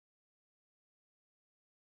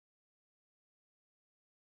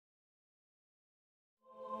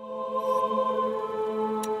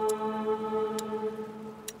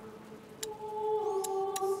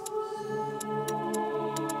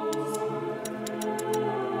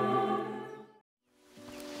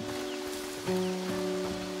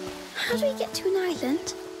How do we get to an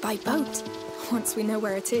island? By boat, once we know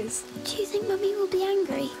where it is. Do you think Mummy will be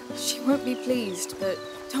angry? She won't be pleased, but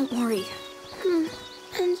don't worry.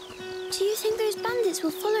 And do you think those bandits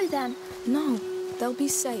will follow them? No, they'll be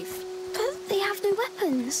safe. But they have no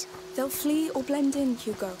weapons. They'll flee or blend in,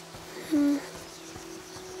 Hugo.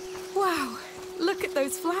 Wow, look at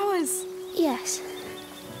those flowers. Yes.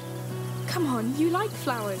 Come on, you like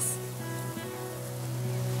flowers.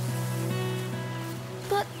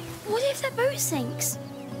 But what if their boat sinks?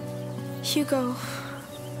 Hugo,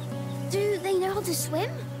 Do they know how to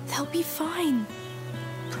swim? they'll be fine.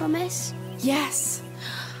 Promise? Yes.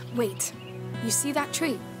 Wait, you see that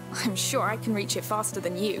tree? I'm sure I can reach it faster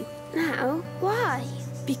than you. Now? Why?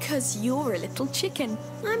 Because you're a little chicken.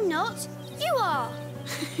 I'm not. You are.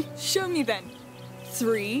 Show me then.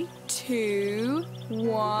 3, 2,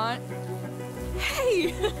 1.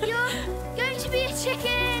 Hey! You're going to be a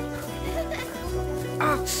chicken.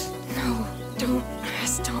 Ah, no, don't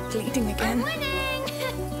stop bleeding I'm again. winning.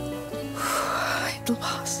 It'll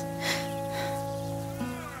pass.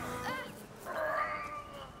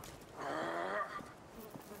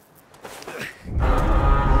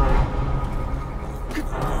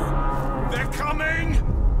 They're coming!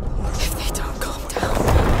 If they don't calm down,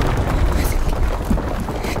 I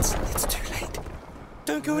think it's too late.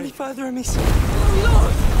 Don't go any further, Amici.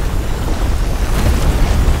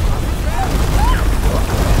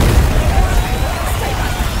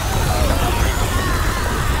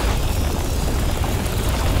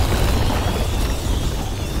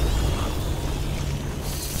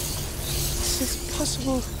 This is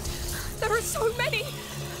possible. There are so many!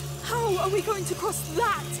 How are we going to cross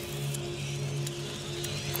that?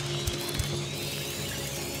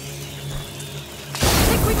 I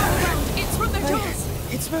think we got around. It's from their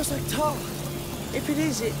jaws. It smells like tar. If it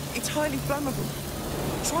is, it's highly flammable.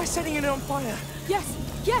 Try setting it on fire. Yes,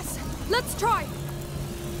 yes, let's try.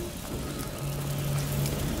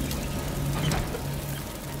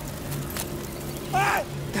 Ah!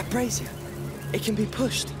 That brazier. It can be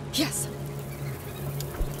pushed. Yes.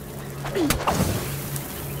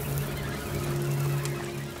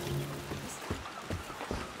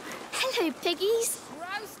 Hello, piggies.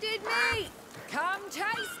 Roasted meat! Come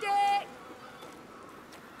taste it!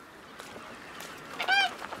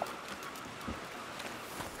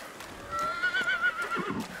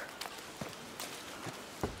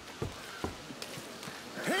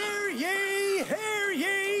 Hear ye, hear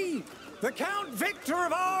ye! The Count Victor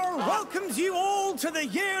of Our welcomes you all to the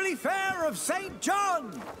yearly fair of St.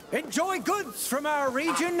 John. Enjoy goods from our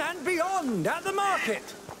region and beyond at the market.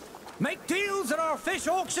 Make deals at our fish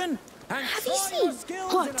auction and Have you try your seen?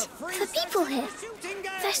 skills What? in a free The people session here. shooting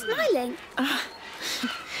game. They're smiling.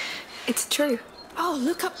 It's true. Oh,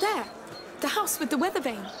 look up there. The house with the weather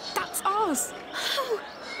vane. That's ours. Oh,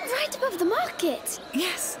 right above the market.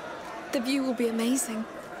 Yes. The view will be amazing.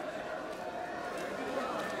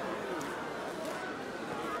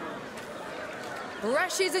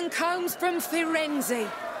 Brushes and combs from Firenze.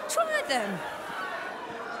 Try them.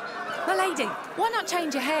 My lady, why not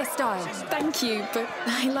change your hairstyle? Thank you, but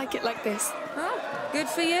I like it like this. Oh, good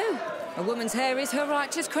for you. A woman's hair is her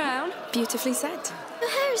righteous crown. Beautifully said. Your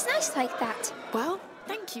hair is nice like that. Well,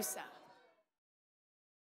 thank you, sir.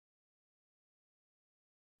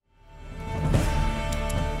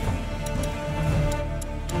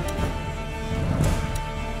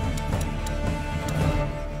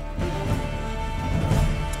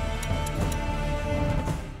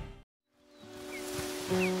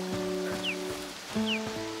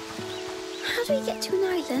 How do we get to an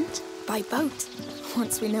island? By boat,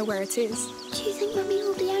 once we know where it is. Do you think Mummy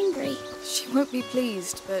will be angry? She won't be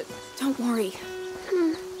pleased, but don't worry.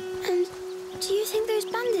 And do you think those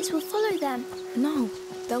bandits will follow them? No,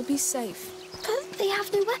 they'll be safe. But they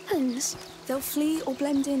have no weapons. They'll flee or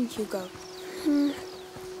blend in, Hugo.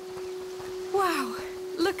 Wow,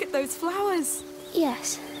 look at those flowers.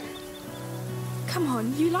 Yes. Come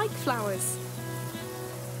on, you like flowers.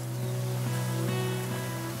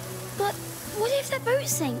 But what if their boat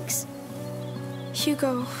sinks?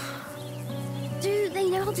 Hugo, Do they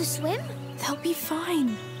know how to swim? they'll be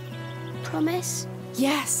fine. Promise?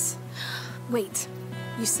 Yes. Wait,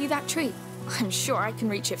 you see that tree? I'm sure I can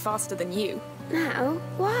reach it faster than you. Now?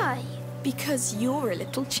 Why? Because you're a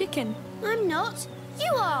little chicken. I'm not.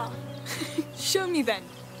 You are. Show me then.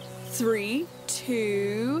 3,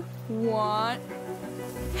 2, 1.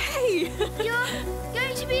 Hey! You're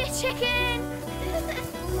going to be a chicken.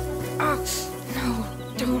 Ah, no,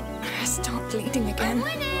 don't stop bleeding I'm again.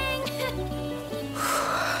 winning.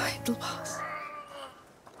 It'll pass.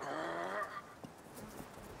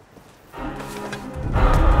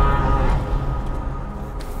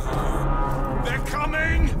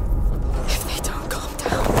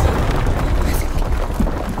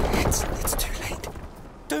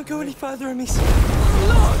 go any further, I miss.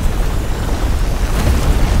 Lord!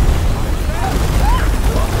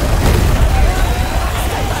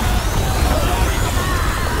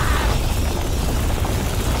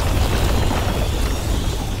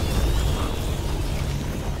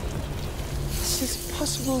 Is this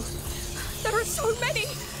possible? There are so many!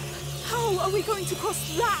 How are we going to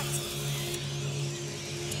cross that?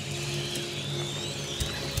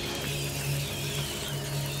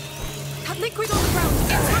 That liquid on the ground!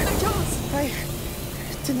 It's from the jaws!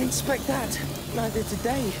 I didn't expect that. Neither did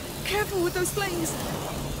they. Careful with those flames!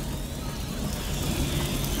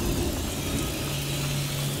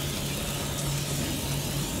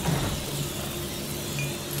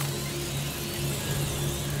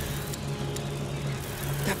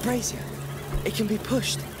 That brazier, it can be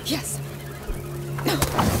pushed. Yes.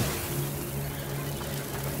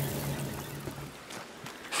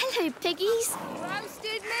 Hello, piggies.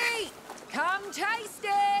 Roasted meat! Come taste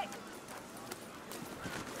it!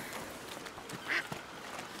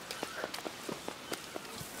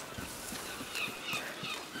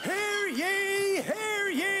 Hear ye, hear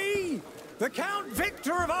ye! The Count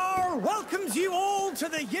Victor of R welcomes you all to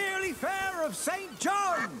the yearly fair of St.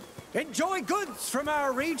 John. Enjoy goods from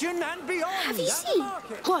our region and beyond. Have you at the seen?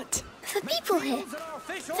 market. What? The people here. Deals at our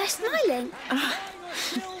fish They're auction. smiling.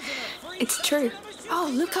 It's true. Oh,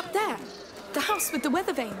 look up there. The house with the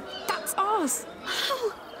weather vane. That's ours.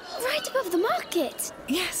 Oh, right above the market.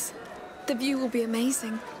 Yes. The view will be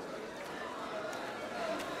amazing.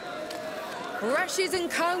 Brushes and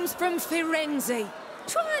combs from Firenze.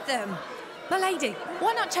 Try them. My lady,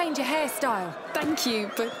 why not change your hairstyle? Thank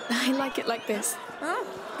you, but I like it like this. Oh,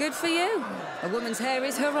 good for you. A woman's hair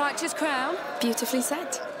is her righteous crown. Beautifully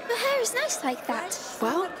said. Her hair is nice like that.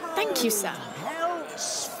 Well, thank you, sir.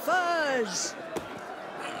 Pelts furs.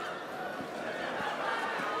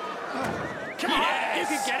 Come on, you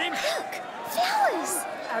can get him. Look, flowers.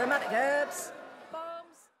 Aromatic herbs.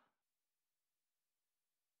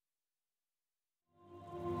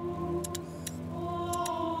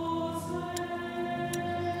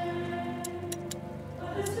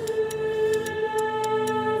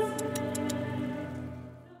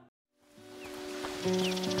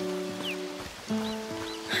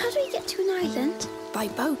 How do we get to an island? By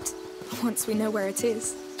boat. Once we know where it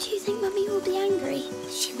is. Do you think Mummy will be angry?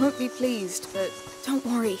 She won't be pleased, but don't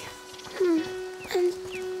worry. And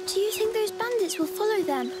do you think those bandits will follow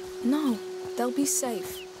them? No, they'll be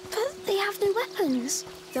safe. But they have no weapons.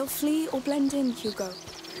 They'll flee or blend in, Hugo.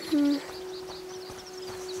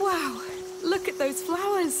 Wow, look at those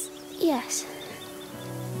flowers. Yes.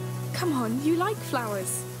 Come on, you like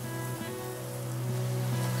flowers.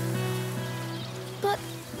 But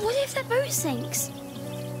what if their boat sinks?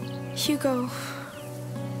 Hugo,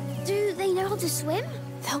 Do they know how to swim?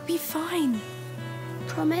 they'll be fine.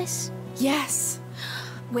 Promise? Yes.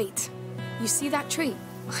 Wait, you see that tree?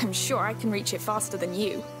 I'm sure I can reach it faster than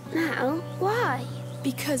you. Now? Why?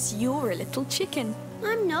 Because you're a little chicken.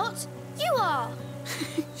 I'm not. You are.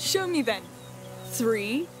 Show me then.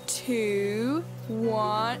 3, 2,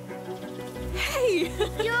 1. Hey!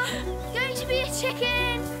 You're going to be a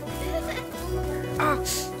chicken.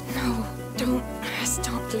 No, don't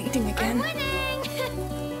start bleeding I'm again. winning.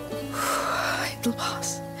 It'll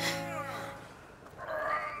pass.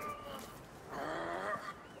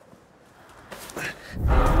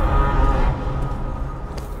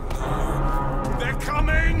 They're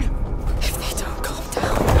coming. If they don't calm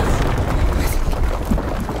down,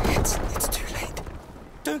 it's too late.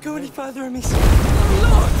 Don't go any further, I miss.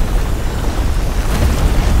 Lord!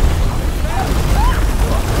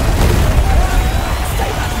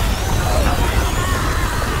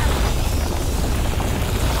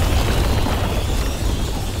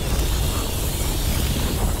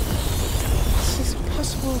 Is this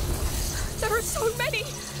possible? There are so many!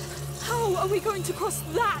 How are we going to cross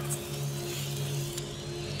that?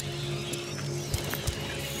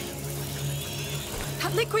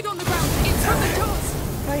 That liquid on the ground, it's from the jaws!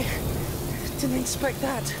 I didn't expect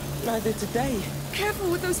that. Neither did they.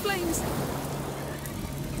 Careful with those flames!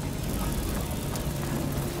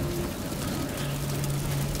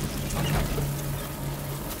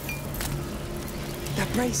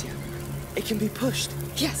 That brazier, it can be pushed.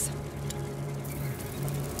 Yes.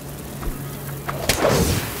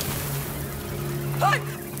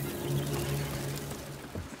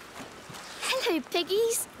 Hello,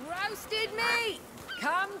 piggies. Roasted meat!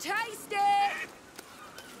 Come taste it!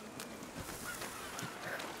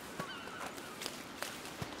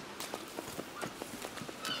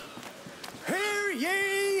 Hear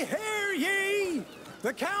ye, hear ye!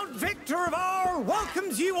 The Count Victor of R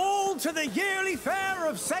welcomes you all to the yearly fair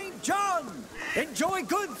of St. John. Enjoy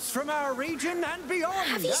goods from our region and beyond.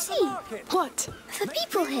 Have you at the seen? market. What? The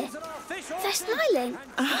people here. They're smiling.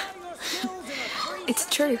 It's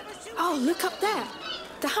true. Oh, look up there.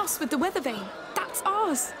 The house with the weather vane. That's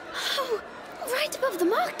ours. Oh, right above the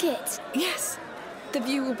market. Yes. The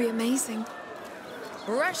view will be amazing.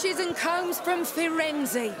 Brushes and combs from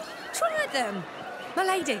Firenze. Try them. My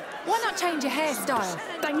lady, why not change your hairstyle?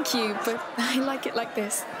 Thank you, but I like it like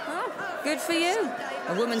this. Oh, good for you.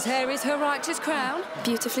 A woman's hair is her righteous crown.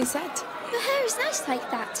 Beautifully said. Your hair is nice like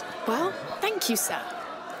that. Well, thank you, sir.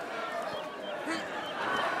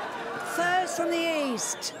 Furs from the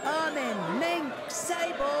east. Ermine, mink,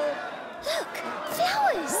 sable. Look,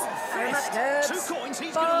 flowers. Aromatic herbs. 2 coins,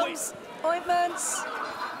 he's gonna win. Bombs. Ointments.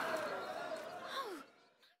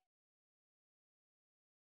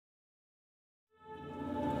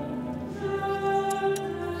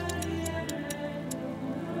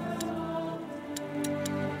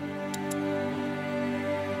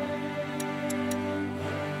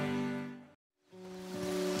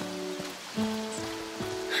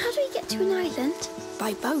 How do we get to an island?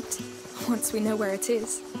 By boat, once we know where it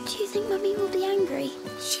is. Do you think Mummy will be angry?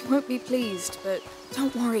 She won't be pleased, but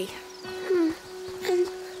don't worry. And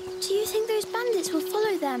do you think those bandits will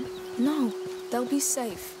follow them? No, they'll be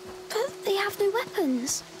safe. But they have no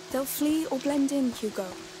weapons. They'll flee or blend in, Hugo.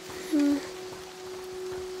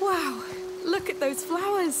 Wow, look at those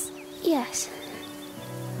flowers. Yes.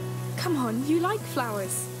 Come on, you like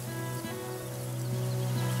flowers.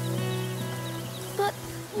 But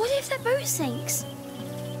what if their boat sinks?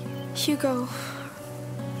 Hugo,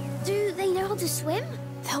 Do they know how to swim?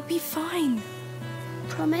 they'll be fine.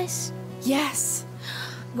 Promise? Yes.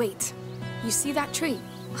 Wait, you see that tree?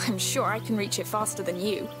 I'm sure I can reach it faster than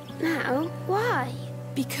you. Now? Why?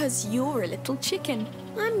 Because you're a little chicken.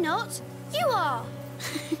 I'm not. You are.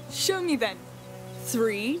 Show me then.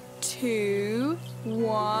 3, 2,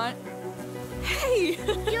 1. Hey!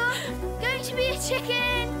 You're going to be a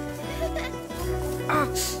chicken. Ah,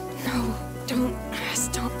 no, don't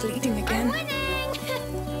start bleeding I'm again. winning.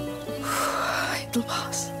 It'll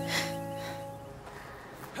pass.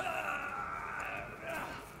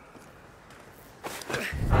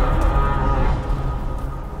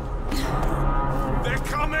 They're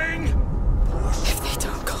coming! If they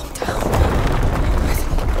don't calm down,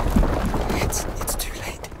 it's too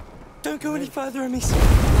late. Don't go any further, Amici.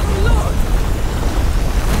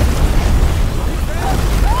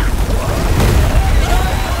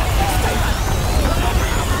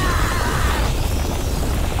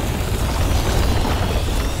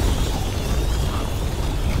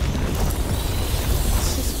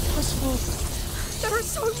 This is possible. There are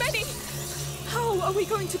so many. How are we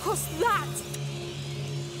going to cross that?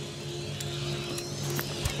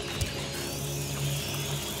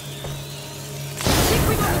 Keep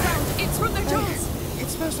quick on the ground. It's from their jaws. It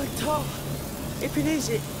smells like tar. If it is,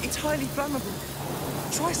 it's highly flammable.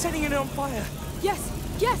 Try setting it on fire. Yes,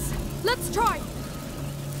 yes. Let's try.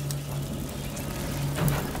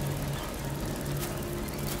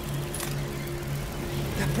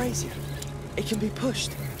 That brazier, it can be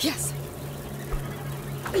pushed. Yes.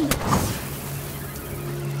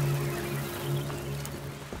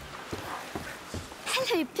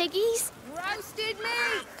 Hello, piggies. Roasted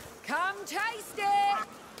meat. Come taste it.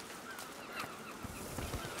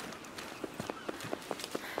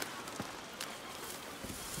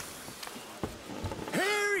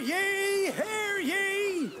 Hear ye, hear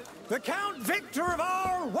ye! The Count Victor of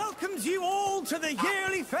R welcomes you all to the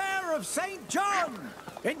yearly fair of St. John.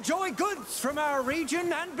 Enjoy goods from our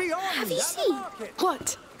region and beyond. Have you at the seen? market.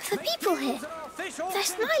 What? The people here. They're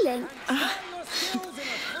smiling.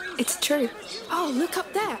 It's true. Oh, look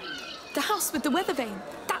up there. The house with the weather vane.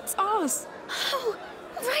 That's ours. Oh,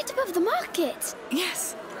 right above the market.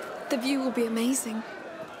 Yes. The view will be amazing.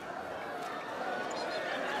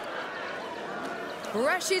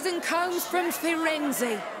 Brushes and combs from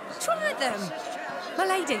Firenze. Try them. My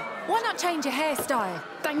lady, why not change your hairstyle?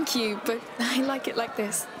 Thank you, but I like it like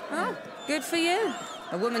this. Oh, good for you.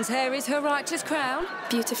 A woman's hair is her righteous crown.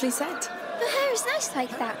 Beautifully said. Your hair is nice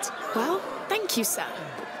like that. Well, thank you, sir.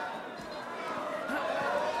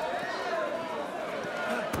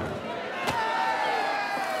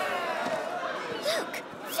 Look,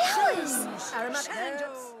 flowers. Aromatic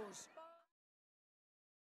herbs.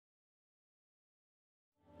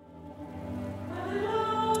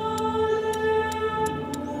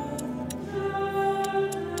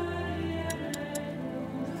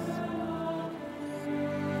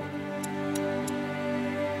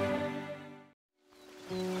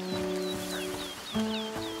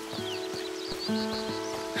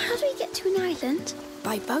 How do we get to an island?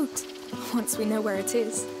 By boat, once we know where it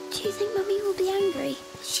is. Do you think Mummy will be angry?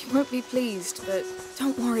 She won't be pleased, but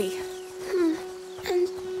don't worry. And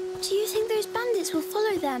do you think those bandits will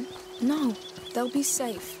follow them? No, they'll be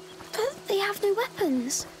safe. But they have no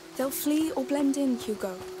weapons. They'll flee or blend in,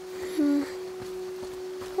 Hugo.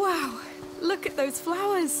 Wow, look at those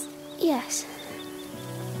flowers. Yes.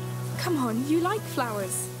 Come on, you like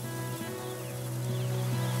flowers.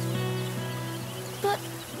 But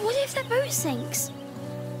what if their boat sinks?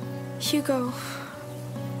 Hugo,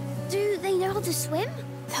 Do they know how to swim?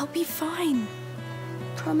 they'll be fine.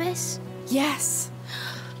 Promise? Yes.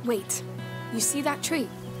 Wait, you see that tree?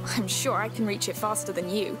 I'm sure I can reach it faster than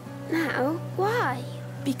you. Now? Why?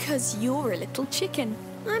 Because you're a little chicken.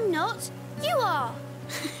 I'm not. You are.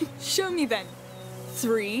 Show me then.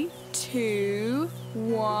 3, 2,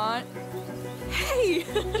 1. Hey!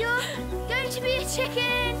 You're going to be a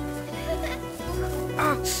chicken.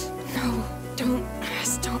 No, don't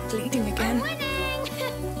stop bleeding I'm again. winning.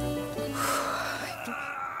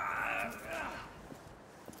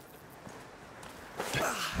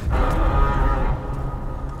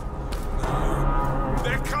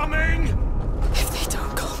 They're coming! If they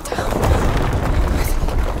don't calm down,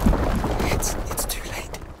 it's too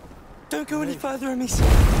late. Don't go any further, Amicia.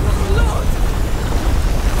 Lord!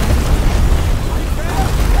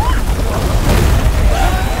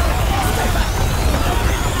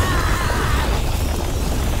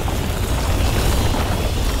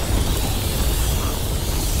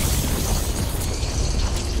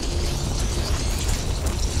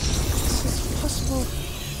 Possible.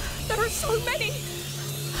 There are so many!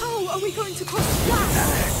 How are we going to cross the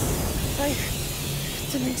flats?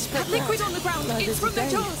 I didn't expect That liquid that. on the ground, Neither it's from did their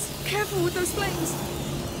they. jaws. Careful with those flames.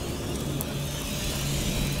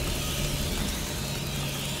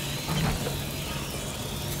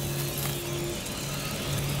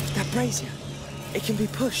 That brazier, it can be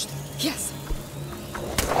pushed. Yes.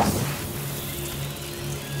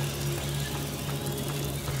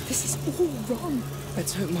 This is all wrong.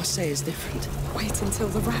 Let's hope Marseille is different. Wait until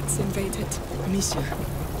the rats invade it. Amicia,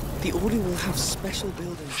 the order will have special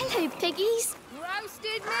buildings. Hello, piggies.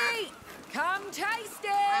 Roasted meat! Come taste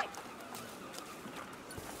it!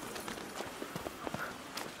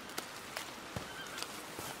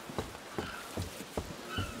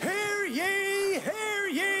 Hear ye, hear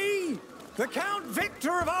ye! The Count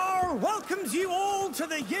Victor of R welcomes you all to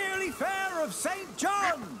the yearly fair of St.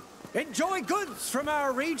 John. Enjoy goods from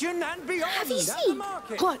our region and beyond Have you at the seen?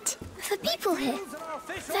 market. What? The people here.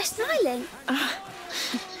 They're smiling.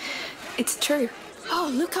 It's true. Oh,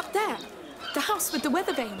 look up there. The house with the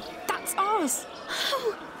weather vane. That's ours.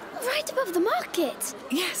 Oh, right above the market.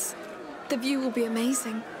 Yes. The view will be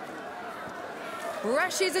amazing.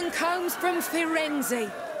 Brushes and combs from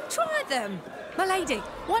Firenze. Try them. My lady,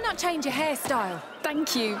 why not change your hairstyle?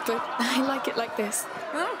 Thank you, but I like it like this.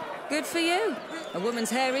 Oh, good for you. A woman's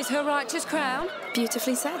hair is her righteous crown.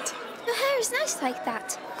 Beautifully said. Your hair is nice like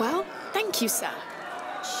that. Well, thank you, sir.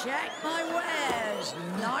 Check my wares.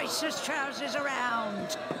 Nicest trousers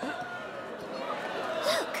around.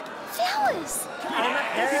 Look, flowers.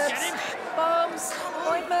 Herbs, bombs,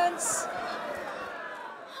 ointments.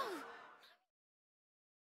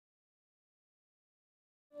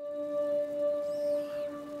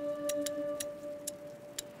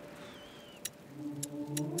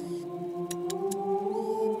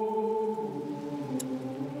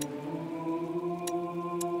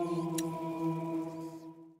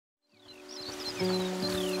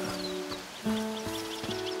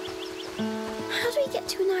 How do we get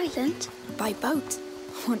to an island? By boat,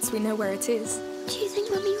 once we know where it is. Do you think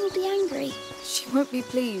Mummy will be angry? She won't be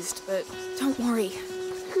pleased, but don't worry.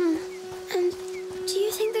 And do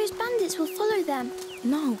you think those bandits will follow them?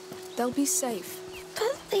 No, they'll be safe.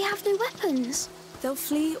 But they have no weapons. They'll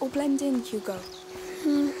flee or blend in, Hugo.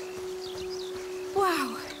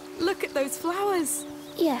 Wow, look at those flowers.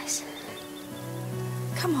 Yes.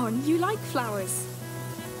 Come on, you like flowers.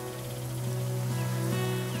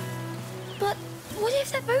 But what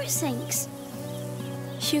if their boat sinks?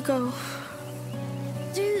 Hugo,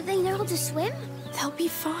 Do they know how to swim? they'll be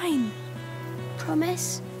fine.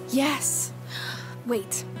 Promise? Yes.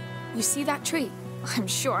 Wait, you see that tree? I'm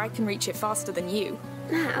sure I can reach it faster than you.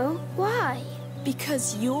 Now? Why?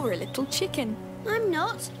 Because you're a little chicken. I'm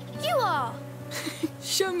not. You are.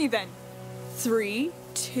 Show me then. 3,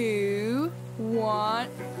 2, 1.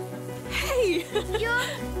 Hey! You're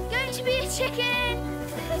going to be a chicken.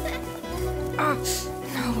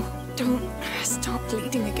 No, don't stop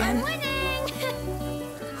bleeding again. I'm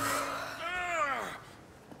winning.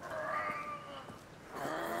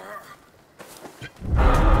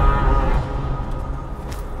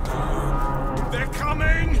 They're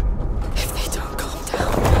coming! If they don't calm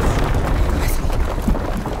down,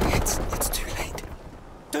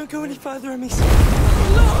 Don't go any further, Emmys.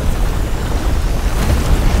 Lord!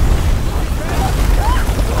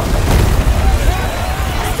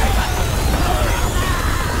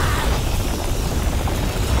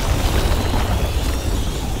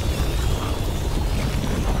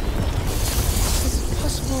 Is it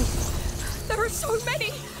possible? There are so many!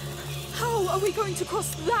 How are we going to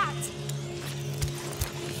cross that?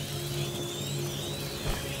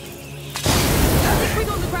 Liquid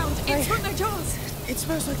on the ground, it's from their jaws! It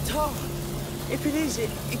smells like tar. If it is,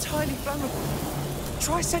 it's highly flammable.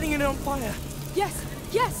 Try setting it on fire. Yes,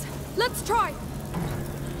 yes, let's try!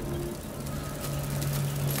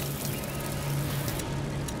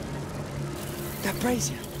 That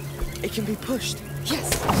brazier, it can be pushed. Yes!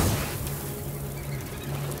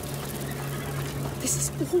 This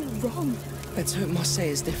is all wrong. Let's hope Marseille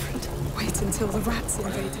is different. Wait until the rats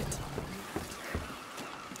invade it.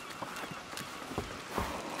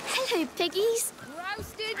 Hello, piggies.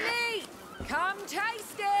 Roasted meat! Come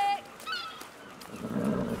taste it!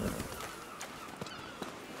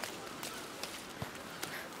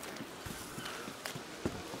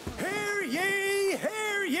 Hear ye,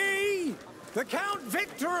 hear ye! The Count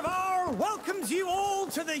Victor of R welcomes you all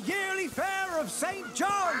to the yearly fair of St.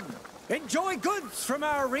 John. Enjoy goods from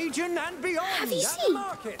our region and beyond. Have you at the seen?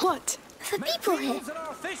 market. What? The people here. Deals at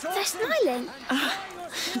our fish They're auction. smiling.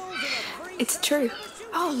 It's true.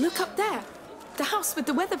 Oh, look up there. The house with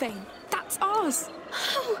the weather vane. That's ours.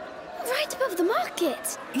 Oh, right above the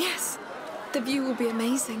market. Yes. The view will be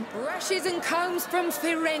amazing. Brushes and combs from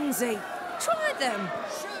Firenze. Try them.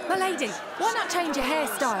 My lady, why not change your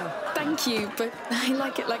hairstyle? Thank you, but I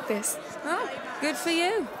like it like this. Oh, good for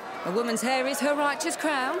you. A woman's hair is her righteous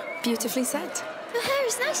crown. Beautifully said. Your hair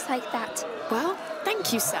is nice like that. Well,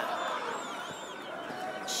 thank you, sir.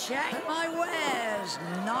 Check my wares.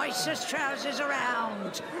 Nicest trousers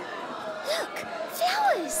around. Look,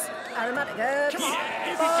 flowers. Aromatic herbs. Come on,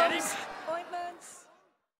 if you get him.